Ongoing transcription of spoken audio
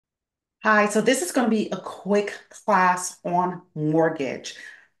Hi, so this is going to be a quick class on mortgage.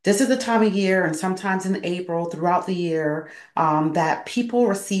 This is the time of year, and sometimes in April throughout the year, that people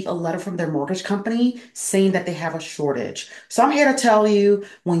receive a letter from their mortgage company saying that they have a shortage. So I'm here to tell you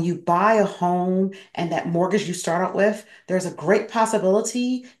when you buy a home and that mortgage you start out with, there's a great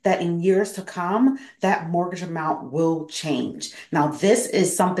possibility that in years to come, that mortgage amount will change. Now, this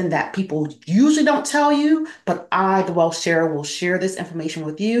is something that people usually don't tell you, but I, the wealth share, will share this information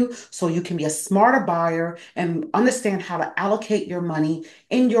with you so you can be a smarter buyer and understand how to allocate your money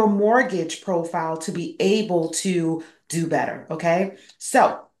in your mortgage profile to be able to do better. Okay.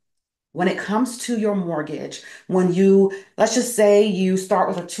 So, when it comes to your mortgage, let's just say you start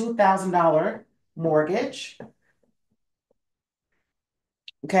with a $2,000 mortgage.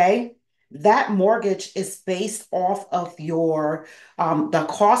 Okay. That mortgage is based off of the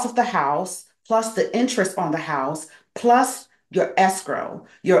cost of the house plus the interest on the house plus your escrow.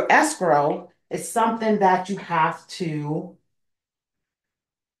 Your escrow is something that you have to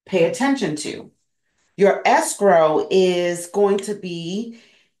pay attention to. Your escrow is going to be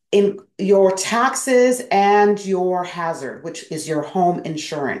in your taxes and your hazard, which is your home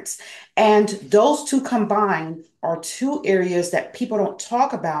insurance. And those two combined are two areas that people don't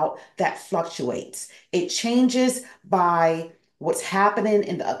talk about that fluctuates. It changes by what's happening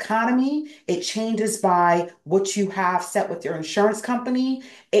in the economy. It changes by what you have set with your insurance company.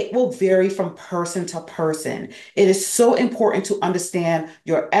 It will vary from person to person. It is so important to understand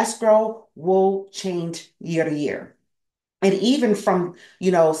your escrow will change year to year. And even from,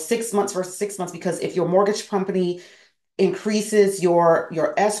 6 months versus 6 months, because if your mortgage company increases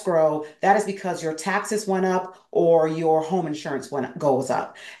your escrow, that is because your taxes went up or your home insurance goes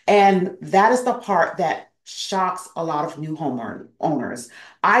up. And that is the part that shocks a lot of new owners.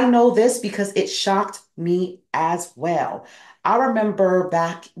 I know this because it shocked me as well. I remember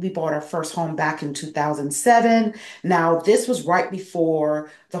back, we bought our first home back in 2007. Now, this was right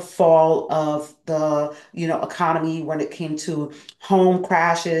before the fall of the, economy when it came to home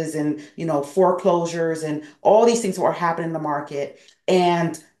crashes and, foreclosures and all these things that were happening in the market.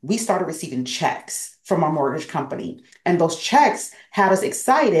 And we started receiving checks from our mortgage company. And those checks had us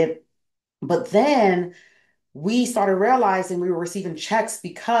excited. But then we started realizing we were receiving checks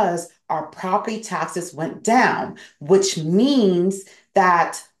because our property taxes went down, which means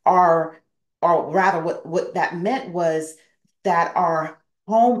that or rather, what that meant was that our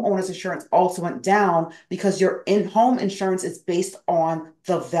homeowners insurance also went down because your in-home insurance is based on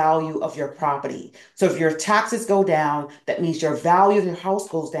the value of your property. So if your taxes go down, that means your value of your house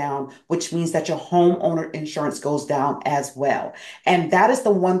goes down, which means that your homeowner insurance goes down as well. And that is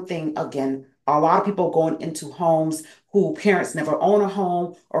the one thing, again, a lot of people going into homes who parents never own a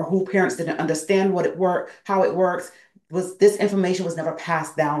home or who parents didn't understand how it works. Was this information was never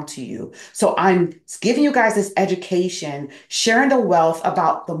passed down to you. So I'm giving you guys this education, sharing the wealth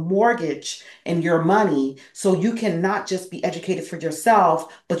about the mortgage and your money so you can not just be educated for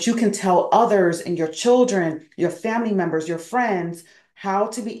yourself, but you can tell others and your children, your family members, your friends how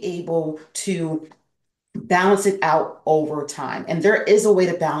to be able to balance it out over time. And there is a way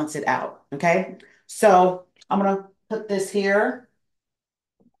to balance it out. Okay. So I'm going to put this here.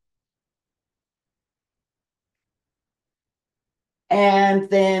 And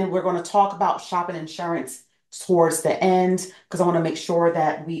then we're going to talk about shopping insurance towards the end because I want to make sure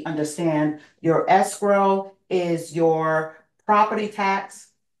that we understand your escrow is your property tax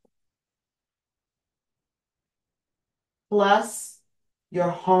plus your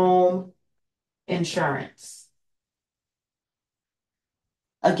home insurance.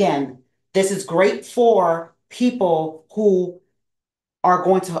 Again, this is great for people who are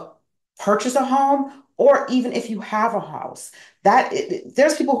going to purchase a home or even if you have a house.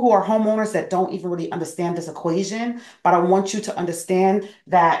 There's people who are homeowners that don't even really understand this equation, but I want you to understand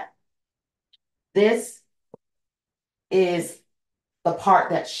that this is the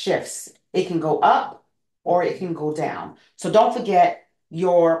part that shifts. It can go up or it can go down. So don't forget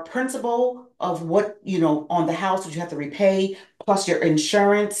your principal of what, on the house that you have to repay, plus your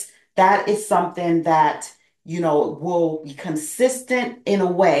insurance. That is something that, will be consistent in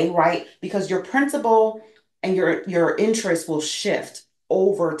a way, right? Because your principal and your interest will shift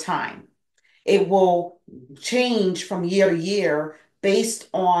over time. It will change from year to year based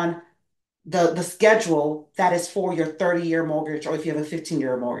on the schedule that is for your 30-year mortgage or if you have a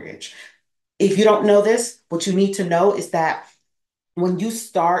 15-year mortgage. If you don't know this, what you need to know is that when you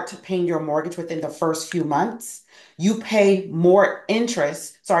start paying your mortgage within the first few months, you pay more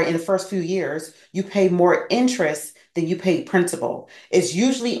interest. Sorry, in the first few years, you pay more interest than you pay principal. It's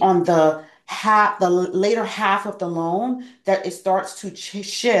usually on the the later half of the loan that it starts to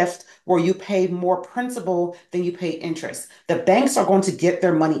shift where you pay more principal than you pay interest. The banks are going to get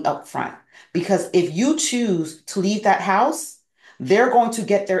their money up front because if you choose to leave that house, they're going to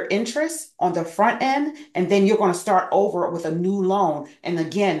get their interest on the front end, and then you're going to start over with a new loan. And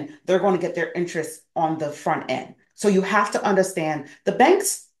again, they're going to get their interest on the front end. So you have to understand the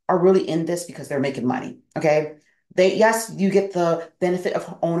banks are really in this because they're making money. Okay. Yes, you get the benefit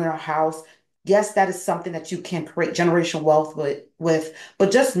of owning a house. Yes, that is something that you can create generational wealth with,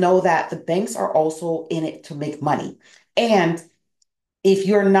 but just know that the banks are also in it to make money. And if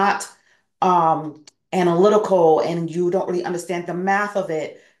you're not analytical and you don't really understand the math of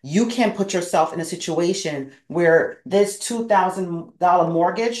it, you can put yourself in a situation where this $2,000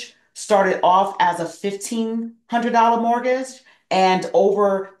 mortgage started off as a $1,500 mortgage, and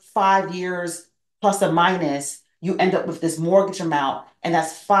over 5 years plus or minus, you end up with this mortgage amount, and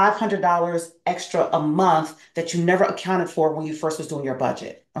that's $500 extra a month that you never accounted for when you first was doing your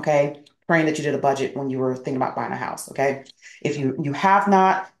budget. Okay, praying that you did a budget when you were thinking about buying a house. Okay. If you have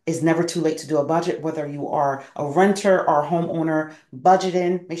not, it's never too late to do a budget, whether you are a renter or a homeowner.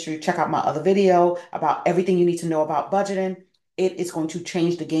 Budgeting, make sure you check out my other video about everything you need to know about budgeting. It is going to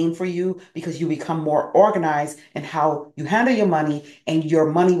change the game for you because you become more organized in how you handle your money, and your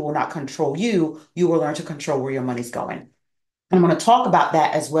money will not control you. You will learn to control where your money's going. I'm going to talk about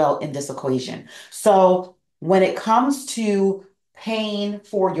that as well in this equation. So when it comes to paying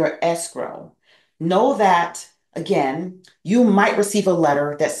for your escrow, know that again, you might receive a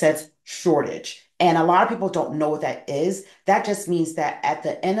letter that says shortage. And a lot of people don't know what that is. That just means that at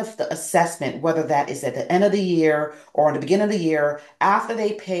the end of the assessment, whether that is at the end of the year or in the beginning of the year, after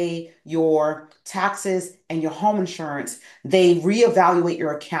they pay your taxes and your home insurance, they reevaluate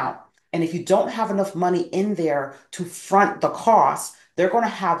your account. And if you don't have enough money in there to front the cost, they're going to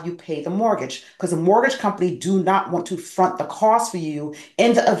have you pay the mortgage because the mortgage company do not want to front the cost for you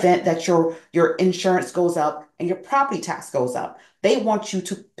in the event that your insurance goes up and your property tax goes up. They want you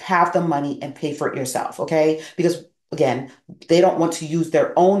to have the money and pay for it yourself, okay? Because again, they don't want to use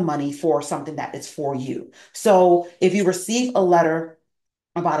their own money for something that is for you. So if you receive a letter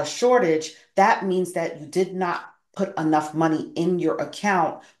about a shortage, that means that you did not put enough money in your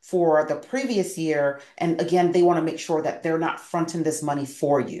account for the previous year. And again, they want to make sure that they're not fronting this money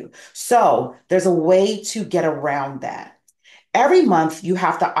for you. So there's a way to get around that. Every month, you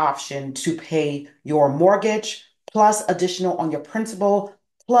have the option to pay your mortgage plus additional on your principal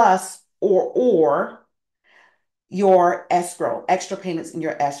plus or your escrow, extra payments in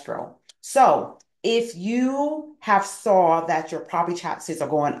your escrow. So if you have saw that your property taxes are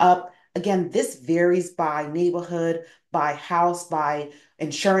going up, again, this varies by neighborhood, by house, by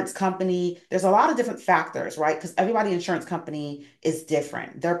insurance company. There's a lot of different factors, right? Because everybody insurance company is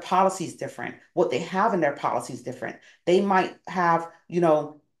different. Their policy is different. What they have in their policy is different. They might have,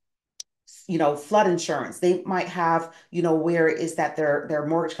 flood insurance. They might have, where is that their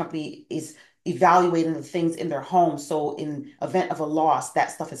mortgage company is evaluating the things in their home. So in event of a loss,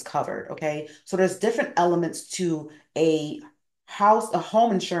 that stuff is covered. Okay. So there's different elements to a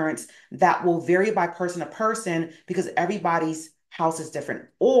home insurance that will vary by person to person because everybody's house is different.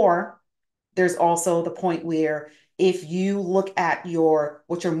 Or there's also the point where if you look at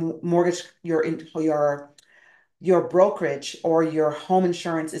what your mortgage, your brokerage or your home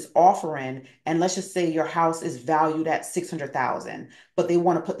insurance is offering, and let's just say your house is valued at 600,000, but they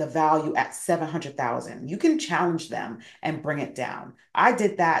want to put the value at 700,000. You can challenge them and bring it down. I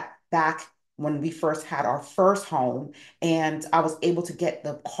did that back when we first had our first home, and I was able to get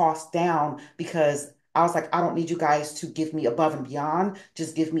the cost down because I was like, I don't need you guys to give me above and beyond.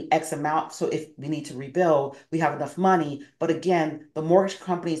 Just give me X amount. So if we need to rebuild, we have enough money. But again, the mortgage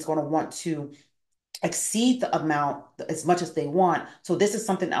company is going to want to exceed the amount as much as they want. So this is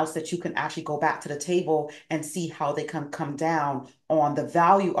something else that you can actually go back to the table and see how they can come down on the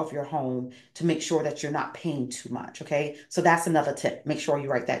value of your home to make sure that you're not paying too much. Okay. So that's another tip. Make sure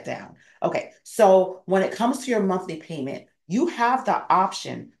you write that down. Okay. So when it comes to your monthly payment, you have the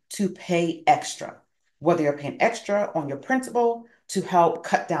option to pay extra, whether you're paying extra on your principal to help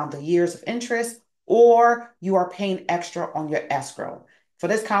cut down the years of interest, or you are paying extra on your escrow. For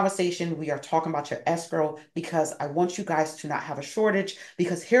this conversation, we are talking about your escrow because I want you guys to not have a shortage.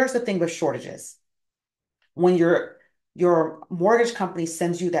 Because here's the thing with shortages. When your mortgage company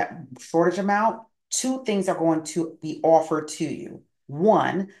sends you that shortage amount, two things are going to be offered to you.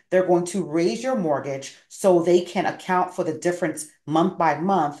 One, they're going to raise your mortgage so they can account for the difference month by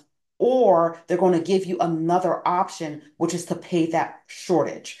month, or they're going to give you another option, which is to pay that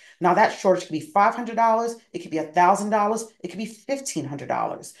shortage. Now, that shortage could be $500, it could be $1,000, it could be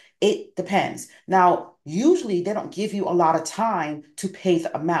 $1,500. It depends. Now, usually they don't give you a lot of time to pay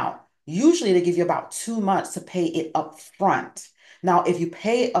the amount. Usually they give you about 2 months to pay it up front. Now, if you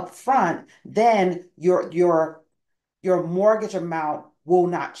pay it up front, then your mortgage amount will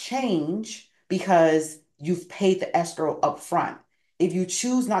not change because you've paid the escrow up front. If you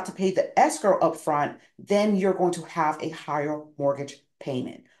choose not to pay the escrow up front, then you're going to have a higher mortgage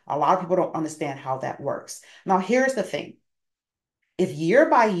payment. A lot of people don't understand how that works. Now, here's the thing. If year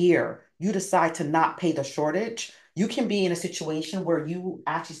by year you decide to not pay the shortage, you can be in a situation where you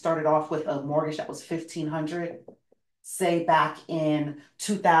actually started off with a mortgage that was 1,500, say back in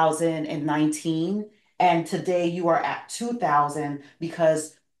 2019, and today you are at 2000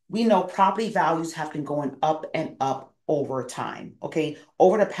 because we know property values have been going up and up over time. Okay.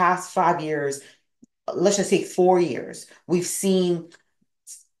 Over the past 5 years, let's just say 4 years, we've seen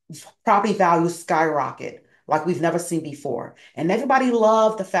property values skyrocket like we've never seen before. And everybody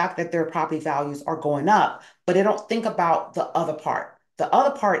loves the fact that their property values are going up, but they don't think about the other part. The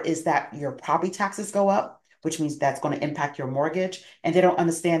other part is that your property taxes go up, which means that's going to impact your mortgage. And they don't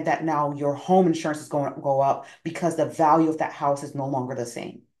understand that now your home insurance is going to go up because the value of that house is no longer the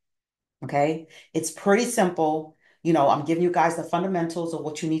same. Okay. It's pretty simple. I'm giving you guys the fundamentals of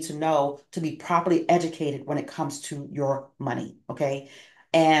what you need to know to be properly educated when it comes to your money. Okay.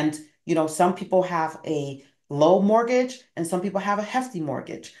 And, some people have a low mortgage and some people have a hefty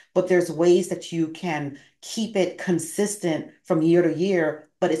mortgage, but there's ways that you can keep it consistent from year to year,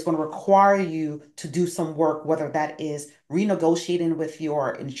 but it's going to require you to do some work, whether that is renegotiating with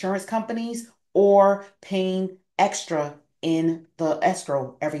your insurance companies or paying extra in the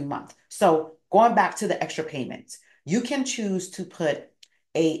escrow every month. So going back to the extra payments, you can choose to put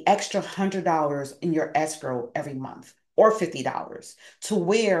a extra $100 in your escrow every month or $50 to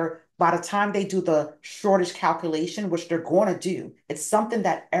where by the time they do the shortage calculation, which they're going to do, it's something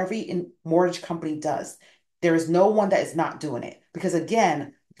that every mortgage company does. There is no one that is not doing it because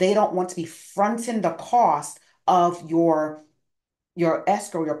again, they don't want to be fronting the cost of your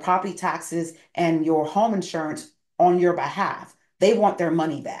escrow, your property taxes, and your home insurance on your behalf. They want their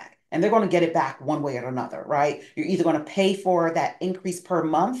money back and they're going to get it back one way or another, right? You're either going to pay for that increase per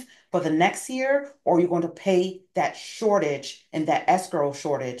month for the next year, or you're going to pay that shortage and that escrow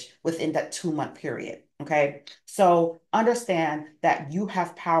shortage within that 2 month period. Okay. So understand that you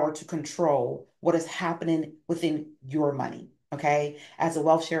have power to control what is happening within your money. Okay. As a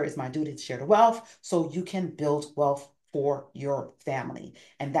wealth share, it's my duty to share the wealth so you can build wealth for your family.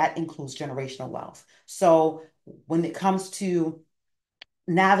 And that includes generational wealth. So when it comes to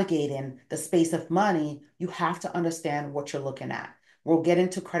navigating the space of money, you have to understand what you're looking at. We'll get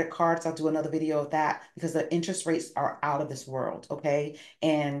into credit cards. I'll do another video of that because the interest rates are out of this world. Okay.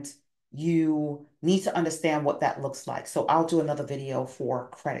 And you need to understand what that looks like. So I'll do another video for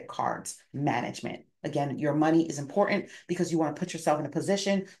credit cards management. Again, your money is important because you want to put yourself in a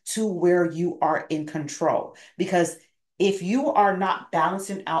position to where you are in control. Because if you are not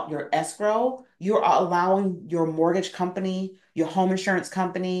balancing out your escrow, you're allowing your mortgage company, your home insurance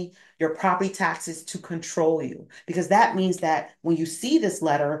company, your property taxes to control you. Because that means that when you see this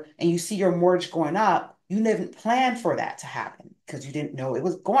letter and you see your mortgage going up, you didn't plan for that to happen because you didn't know it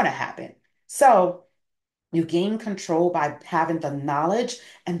was going to happen. So you gain control by having the knowledge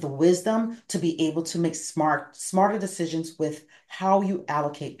and the wisdom to be able to make smarter decisions with how you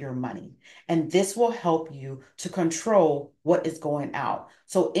allocate your money. And this will help you to control what is going out.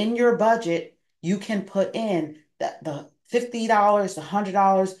 So in your budget, you can put in the $50, the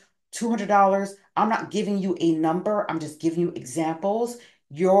 $100, $200. I'm not giving you a number. I'm just giving you examples.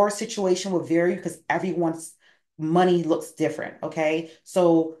 Your situation will vary because everyone's money looks different. Okay.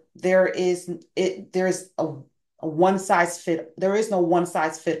 So there's a one size fit, there is no one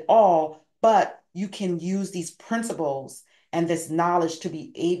size fit all, but you can use these principles and this knowledge to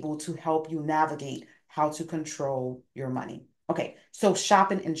be able to help you navigate how to control your money. Okay, so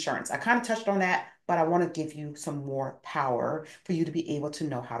shopping insurance. I kind of touched on that, but I want to give you some more power for you to be able to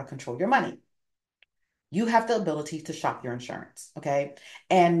know how to control your money. You have the ability to shop your insurance, okay?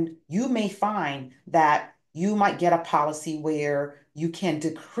 And you may find that you might get a policy where you can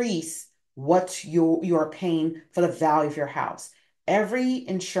decrease what you're paying for the value of your house. Every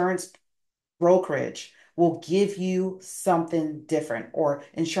insurance brokerage will give you something different or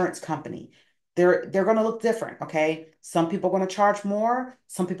insurance company. They're going to look different, okay? Some people are going to charge more,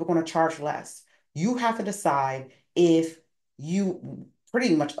 some people are going to charge less. You have to decide if you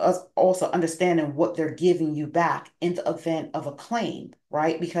pretty much us also understanding what they're giving you back in the event of a claim,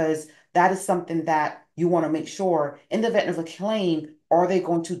 right? Because that is something that you want to make sure in the event of a claim, are they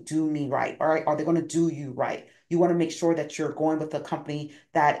going to do me right? All right. Are they going to do you right? You want to make sure that you're going with a company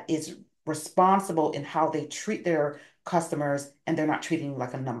that is responsible in how they treat their customers and they're not treating you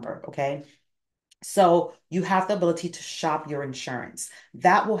like a number. Okay. So you have the ability to shop your insurance.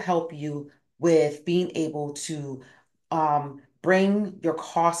 That will help you with being able to bring your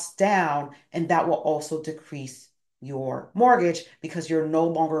costs down, and that will also decrease your mortgage because you're no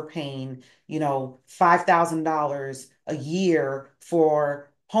longer paying, $5,000 a year for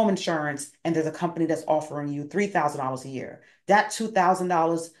home insurance, and there's a company that's offering you $3,000 a year. That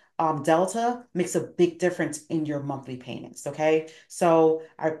 $2,000 delta makes a big difference in your monthly payments. Okay. So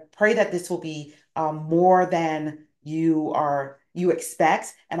I pray that this will be more than you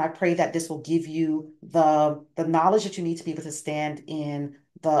expect. And I pray that this will give you the knowledge that you need to be able to stand in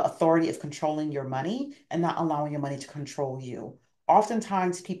the authority of controlling your money and not allowing your money to control you.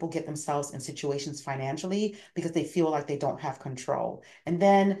 Oftentimes, people get themselves in situations financially because they feel like they don't have control. And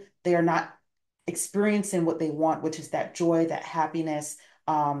then they are not experiencing what they want, which is that joy, that happiness,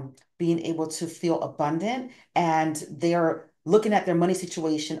 being able to feel abundant. And they're looking at their money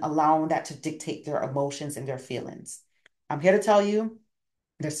situation, allowing that to dictate their emotions and their feelings. I'm here to tell you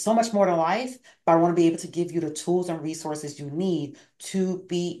there's so much more to life, but I want to be able to give you the tools and resources you need to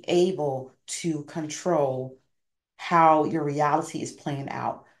be able to control how your reality is playing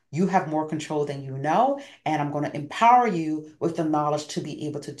out. You have more control than you know, and I'm going to empower you with the knowledge to be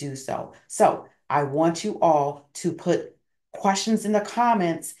able to do so. So I want you all to put questions in the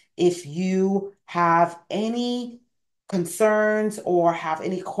comments if you have any concerns or have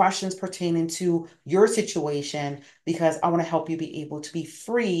any questions pertaining to your situation, because I want to help you be able to be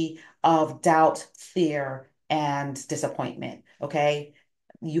free of doubt, fear, and disappointment. Okay.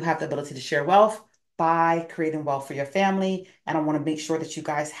 You have the ability to share wealth by creating wealth for your family. And I want to make sure that you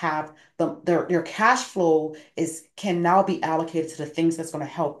guys have your cash flow is can now be allocated to the things that's going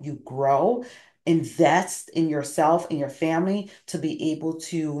to help you grow, invest in yourself and your family to be able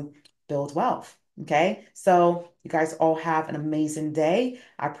to build wealth. Okay. So you guys all have an amazing day.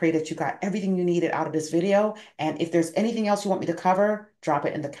 I pray that you got everything you needed out of this video. And if there's anything else you want me to cover, drop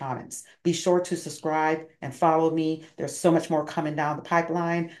it in the comments. Be sure to subscribe and follow me. There's so much more coming down the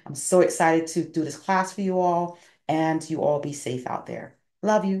pipeline. I'm so excited to do this class for you all, and you all be safe out there.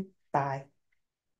 Love you. Bye.